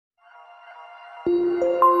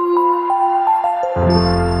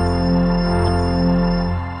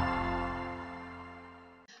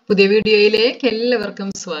പുതിയ വീഡിയോയിലേക്ക് എല്ലാവർക്കും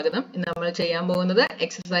സ്വാഗതം. ഇന്ന് നമ്മൾ ചെയ്യാൻ പോകുന്നത്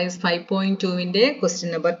എക്സസൈസ് 5.2 ക്വസ്റ്റ്യൻ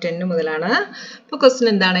നമ്പർ 10 മുതലാണ്. അപ്പോൾ ക്വസ്റ്റ്യൻ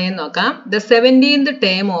എന്താണെന്ന് നോക്കാം. The 17th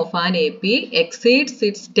term of an AP exceeds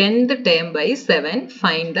its 10th term by 7.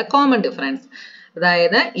 Find the common difference.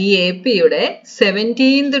 അതായത് ഈ APയുടെ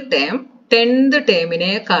 17th term 10th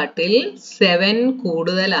termനെ കാട്ടിൽ 7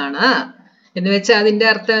 കൂടുതലാണ് എന്ന് വെച്ചാൽ അതിന്റെ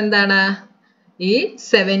അർത്ഥം എന്താണ്? ഈ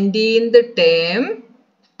 17th term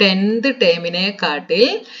 10th termനെ കാട്ടിൽ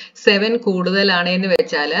 7 കൂടുതലാണ് എന്ന്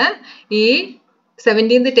വെച്ചാൽ ഈ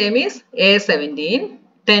 17th term is A17,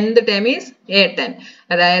 10th term is A10.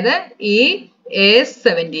 അതായത് ഈ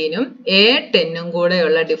A17ഉം A10ഉം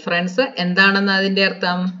കൂടെയുള്ള ഡിഫറൻസ് എന്താണെന്ന് അതിന്റെ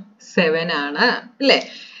അർത്ഥം 7 ആണ് അല്ലേ?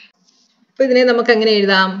 അപ്പോൾ ഇതിനെ നമുക്ക് എങ്ങനെ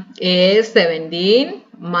എഴുതാം? A17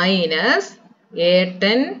 minus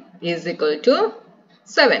A10 is equal to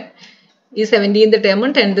 7. ഈ 17th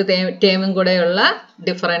ടേമും 10th ടേമും കൂടെയുള്ള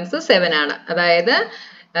ഡിഫറൻസ് 7 ആണ്. അതായത്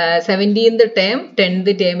 17th ടേം 10th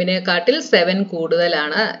ടേമിനെ കാട്ടിൽ 7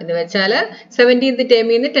 കൂടുതലാണ് എന്ന് വെച്ചാൽ 17th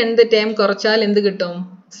ടേമിൽ നിന്ന് 10th ടേം കുറച്ചാൽ എന്ത് കിട്ടും?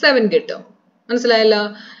 7 കിട്ടും. മനസ്സിലായല്ലോ?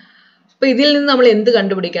 അപ്പൊ ഇതിൽ നിന്ന് നമ്മൾ എന്ത്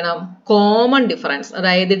കണ്ടുപിടിക്കണം? കോമൺ ഡിഫറൻസ്,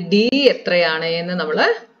 അതായത് ഡി എത്രയാണ് എന്ന് നമ്മൾ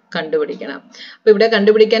കണ്ടുപിടിക്കണം. അപ്പൊ ഇവിടെ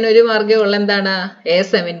കണ്ടുപിടിക്കാൻ ഒരു മാർഗ്ഗമുള്ള എന്താണ്?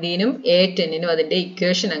 A17ഉം A10നും അതിന്റെ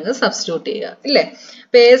ഇക്വേഷൻ അങ്ങ് സബ്സ്റ്റിറ്റ്യൂട്ട് ചെയ്യുക ഇല്ലേ?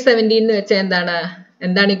 അപ്പൊ A17 എന്ന് വെച്ചാൽ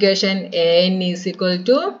എന്താണ് equation? An is equal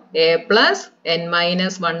to A plus n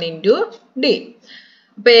minus 1 into D.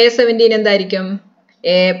 അപ്പൊ A17 എന്തായിരിക്കും?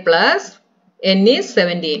 A plus n is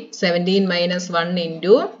 17 minus 1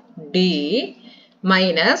 into D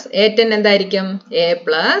minus A10 എന്തായിരിക്കും? A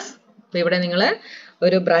plus, അപ്പൊ ഇവിടെ നിങ്ങൾ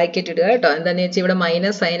ഒരു ബ്രാക്കറ്റ് ഇടുക കേട്ടോ. എന്താണെന്ന് വെച്ചാൽ ഇവിടെ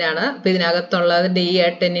മൈനസ് സൈൻ ആണ്. അപ്പൊ ഇതിനകത്തുള്ളതിന്റെ ഈ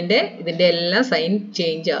A10ന്റെ ഇതിന്റെ എല്ലാം സൈൻ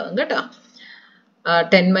ചേഞ്ച് ആകും കേട്ടോ.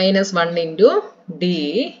 10 minus 1 into D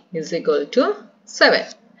is equal to 7.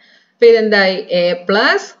 അപ്പൊ ഇതെന്തായി? A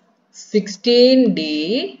plus 16D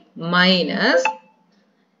minus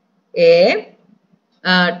A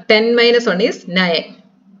 10 minus 1 is 9.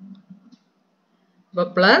 അപ്പോൾ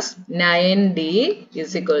plus 9D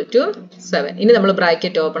is equal to 7. ഇനി നമ്മൾ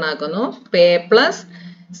ബ്രാക്കറ്റ് ഓപ്പൺ ആക്കുന്നു. A plus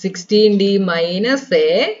 16D minus A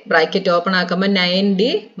bracket open ആക്കുമ്പോൾ 9D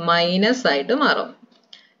മൈനസ് ആയിട്ട് മാറും.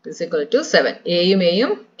 is equal to 7. എയും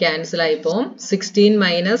എയും ക്യാൻസൽ ആയി പോകും. 16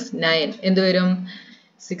 മൈനസ് 9 എന്ത് വരും?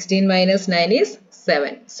 16 minus 9 is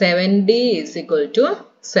 7. 7D is equal to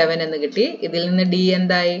 7 എന്ന് കിട്ടി. ഇതിൽ നിന്ന് D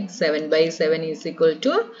എന്തായി? 7/7 is equal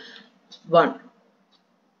to 1.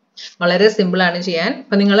 വളരെ സിമ്പിൾ ആണ് ചെയ്യാൻ.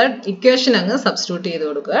 അപ്പൊ നിങ്ങൾ ഇക്വേഷൻ അങ്ങ് സബ്സ്റ്റിറ്റ്യൂട്ട് ചെയ്ത്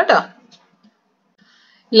കൊടുക്കുക കേട്ടോ.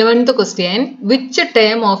 11th question. Which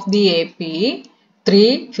term of the AP 3,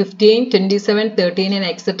 15, 27, 13 and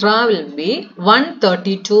etc. will be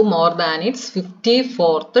 132 more than its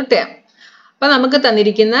 54th term? അപ്പൊ നമുക്ക്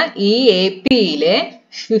തന്നിരിക്കുന്ന ഈ APയിലെ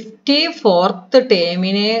 54th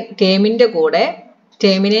ടേമിന്റെ കൂടെ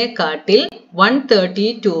ടേമിനെ കാട്ടിൽ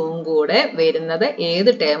 132ഉം കൂടെ വരുന്നത്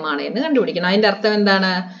ഏത് ടേം ആണ് എന്ന് കണ്ടുപിടിക്കണം. അതിന്റെ അർത്ഥം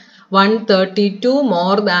എന്താണ്? 132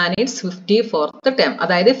 more than its 54th term.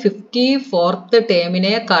 അതായത് 54th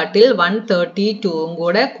ടേമിനെ കാട്ടിൽ 132ഉം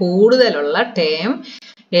കൂടെ കൂടുതലുള്ള ടേം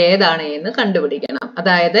ഏതാണ് എന്ന് കണ്ടുപിടിക്കണം.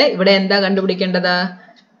 അതായത് ഇവിടെ എന്താ കണ്ടുപിടിക്കേണ്ടത്?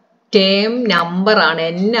 ടേം നമ്പർ ആണ്,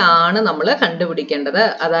 n ആണ് നമ്മൾ കണ്ടുപിടിക്കേണ്ടത്.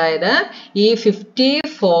 അതായത് ഈ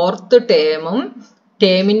 54th ടേമും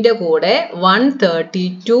ടേമിന്റെ കൂടെ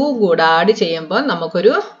 132 കൂടെ ആഡ് ചെയ്യുമ്പോൾ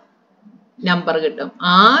നമുക്കൊരു നമ്പർ കിട്ടും.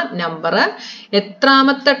 ആ നമ്പർ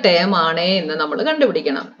എത്രാമത്തെ ടേം ആണ് എന്ന് നമ്മൾ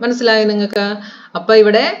കണ്ടുപിടിക്കണം. മനസ്സിലായോ നിങ്ങൾക്ക്? അപ്പൊ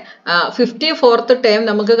ഇവിടെ 54th ടേം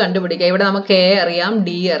നമുക്ക് കണ്ടുപിടിക്കാം. ഇവിടെ നമുക്ക് A അറിയാം,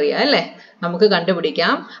 D അറിയാം അല്ലെ? നമുക്ക്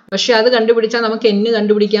കണ്ടുപിടിക്കാം. പക്ഷെ അത് കണ്ടുപിടിച്ചാൽ നമുക്ക് n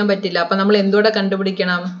കണ്ടുപിടിക്കാൻ പറ്റില്ല. അപ്പൊ നമ്മൾ എന്തോടെ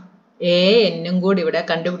കണ്ടുപിടിക്കണം? A n കൂടി ഇവിടെ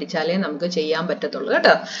കണ്ടുപിടിച്ചാലേ നമുക്ക് ചെയ്യാൻ പറ്റത്തുള്ളൂ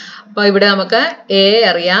കേട്ടോ. അപ്പൊ ഇവിടെ നമുക്ക് A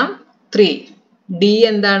അറിയാം 3, D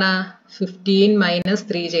എന്താണ്? 15 മൈനസ്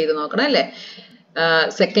 3 ചെയ്ത് നോക്കണം അല്ലെ?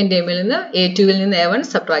 സെക്കൻഡ് ടേമിൽ നിന്ന് A2വിൽ നിന്ന് A1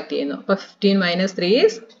 സബ്ട്രാക്ട് ചെയ്യുന്നു. അപ്പൊ 15 മൈനസ് 3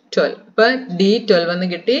 is 12. അപ്പൊ D 12 എന്ന്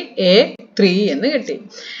കിട്ടി, A 3 എന്ന് കിട്ടി.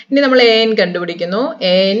 ഇനി നമ്മൾ an കണ്ടുപിടിക്കുന്നു.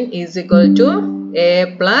 an is equal to A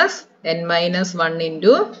plus n minus 1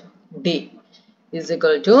 into D is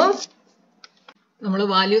equal to, നമ്മൾ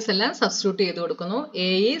വാല്യൂസ് എല്ലാം സബ്സ്റ്റിറ്റ്യൂട്ട് ചെയ്ത് കൊടുക്കുന്നു.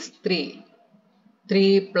 A is 3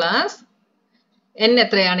 plus n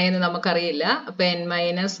എത്രയാണ് എന്ന് നമുക്കറിയില്ല. അപ്പൊ n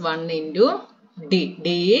minus 1 into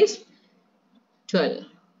D is 12.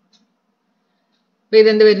 അപ്പൊ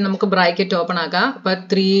ഇതെന്ത് വരും? നമുക്ക് ബ്രാക്കറ്റ് ഓപ്പൺ ആക്കാം. അപ്പൊ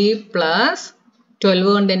 3 പ്ലസ് 12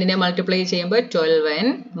 കൊണ്ട് n മൾട്ടിപ്ലൈ ചെയ്യുമ്പോൾ 12n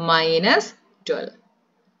minus 12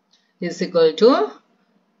 is equal to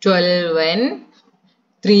 12n.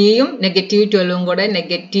 3യും negative 12ഉം കൂടെ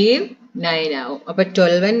നെഗറ്റീവ് 9 ആവും. അപ്പൊ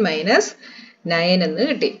 12n മൈനസ് 9 എന്ന്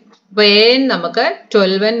കിട്ടി. അപ്പൊ an നമുക്ക്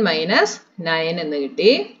 12n മൈനസ് 9 എന്ന്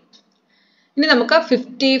കിട്ടി. ഇനി നമുക്ക്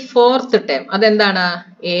 54th ടേം അതെന്താണ്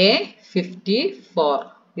A54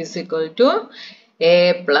 is equal to A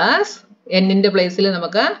plus n-ന്റെ പ്ലേസിൽ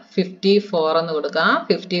നമുക്ക് 54 എന്ന് കൊടുക്കാം.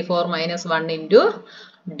 54 minus 1 into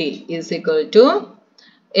D is equal to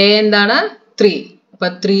A എന്താണ് 3. അപ്പൊ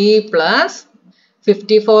 3 plus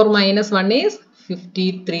 54 minus 1 is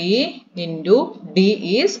 53 into D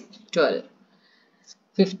is 12.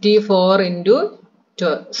 54 into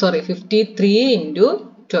 12, sorry 53 into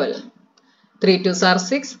 12. 3 2s are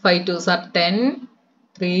 6, 5 2s are 10,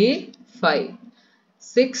 3, 5.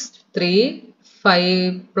 6, 3,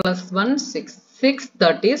 5 plus 1, 6.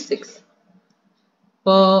 636.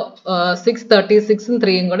 So, 636 and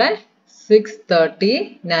 3 കൂടെ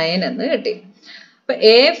 639 എന്ന് കിട്ടി. അപ്പോൾ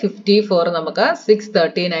A54 നമുക്ക്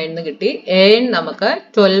 639 എന്ന് കിട്ടി. A നമുക്ക്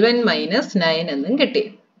 12n minus 9 എന്നും കിട്ടി.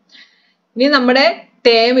 ഇനി നമ്മുടെ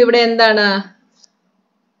ടേം ഇവിടെ എന്താണ്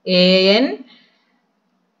AN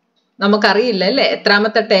നമുക്കറിയില്ല അല്ലേ,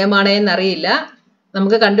 എത്രാമത്തെ ടേം ആണ് എന്നറിയില്ല.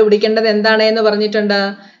 നമുക്ക് കണ്ടുപിടിക്കേണ്ടത് എന്താണ് എന്ന് പറഞ്ഞിട്ടുണ്ട്,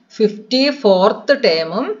 54th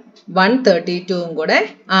ടേമും 132ഉം കൂടെ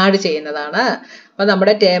ആഡ് ചെയ്യുന്നതാണ്. അപ്പൊ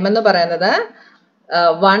നമ്മുടെ ടേം എന്ന് പറയുന്നത്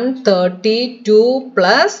 132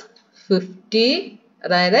 പ്ലസ് 50,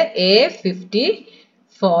 അതായത്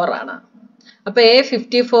A54 ആണ്. അപ്പൊ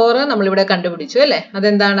A54 നമ്മളിവിടെ കണ്ടുപിടിച്ചു അല്ലേ,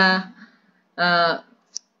 അതെന്താണ്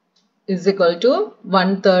is equal to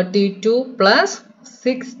 132 plus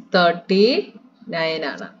 639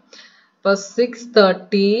 ആണ്. അപ്പോൾ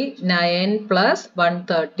 639 plus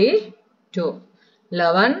 132,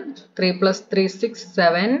 11, 3 plus 3 6,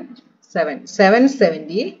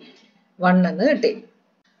 771 എന്ന് കിട്ടി.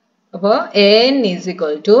 അപ്പോൾ AN is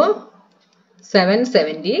equal to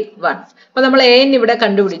 771. അപ്പോൾ നമ്മൾ AN ഇവിടെ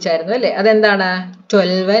കണ്ടുപിടിച്ചായിരുന്നു അല്ലേ, അതെന്താണ്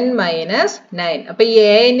 12n minus 9. അപ്പോൾ ഈ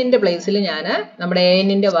AN-ന്റെ പ്ലേസിൽ ഞാൻ നമ്മുടെ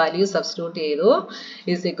AN-ന്റെ വാല്യൂ സബ്സ്റ്റിറ്റ്യൂട്ട് ചെയ്തു,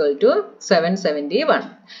 is equal to 771.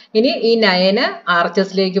 ഇനി ഈ 9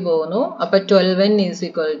 RHSലേക്ക് പോകുന്നു. അപ്പോൾ 12n is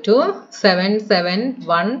equal to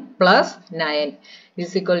 771 plus 9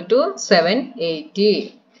 is equal to 780.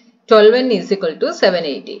 12n is equal to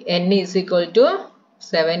 780. n is equal to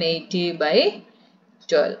 780 by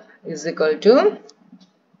 12 is equal to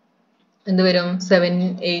എന്ത് വരും,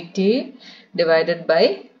 780 divided by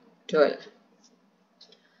 12.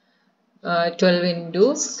 12 into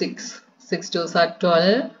 6, 6 2s are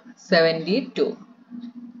 12, 72,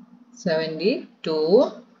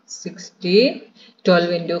 60,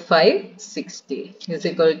 12 into 5, 60 is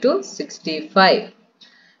equal to 65.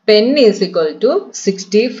 n is equal to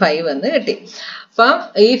 65 എന്ന് കിട്ടി. അപ്പം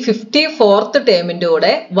ഈ 54th ടേമിന്റെ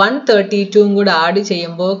കൂടെ 132ഉം കൂടെ add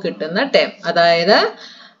ചെയ്യുമ്പോൾ കിട്ടുന്ന ടേം, അതായത്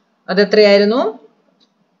അതെത്രയായിരുന്നു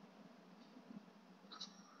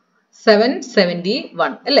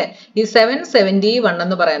 771 അല്ലേ. ഈ 771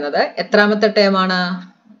 എന്ന് പറയുന്നത് എത്രാമത്തെ ടേം ആണ്,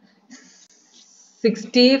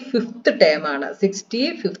 65th ടേം ആണ്.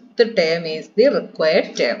 65th term is the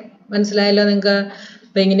required term. മനസ്സിലായല്ലോ നിങ്ങൾക്ക്.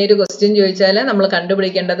 അപ്പൊ ഇങ്ങനെ ഒരു ക്വസ്റ്റ്യൻ ചോദിച്ചാൽ നമ്മൾ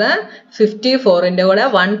കണ്ടുപിടിക്കേണ്ടത് 54ന്റെ കൂടെ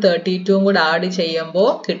 132ഉം കൂടെ ആഡ് ചെയ്യുമ്പോൾ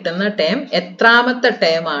കിട്ടുന്ന ടേം എത്രാമത്തെ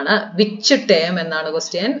ടേം ആണ്, വിച്ച് ടേം എന്നാണ്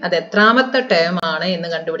ക്വസ്റ്റ്യൻ. അത് എത്രാമത്തെ ടേം ആണ് എന്ന്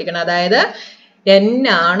കണ്ടുപിടിക്കണം. അതായത് n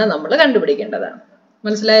ആണ് നമ്മൾ കണ്ടുപിടിക്കേണ്ടത്.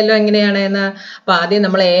 മനസ്സിലായല്ലോ എങ്ങനെയാണ് എന്ന്. അപ്പൊ ആദ്യം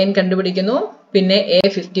നമ്മൾ AN കണ്ടുപിടിക്കുന്നു, പിന്നെ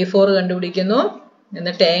A54 കണ്ടുപിടിക്കുന്നു,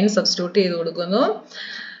 എന്നിട്ട് AN സബ്സ്റ്റിറ്റ്യൂട്ട് ചെയ്ത് കൊടുക്കുന്നു.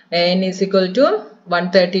 AN is equal to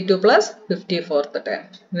 132 plus 54th term.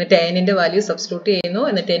 എന്നിട്ട് AN-ന്റെ വാല്യൂ സബ്സ്റ്റിറ്റ്യൂട്ട് ചെയ്യുന്നു,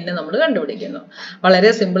 എന്നിട്ട് n നമ്മൾ കണ്ടുപിടിക്കുന്നു. വളരെ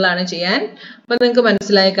സിമ്പിൾ ആണ് ചെയ്യാൻ. അപ്പൊ നിങ്ങൾക്ക്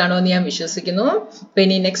മനസ്സിലായി കാണുമെന്ന് ഞാൻ വിശ്വസിക്കുന്നു. അപ്പൊ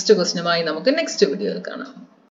ഇനി നെക്സ്റ്റ് ക്വസ്റ്റ്യനുമായി നമുക്ക് നെക്സ്റ്റ് വീഡിയോയിൽ കാണാം.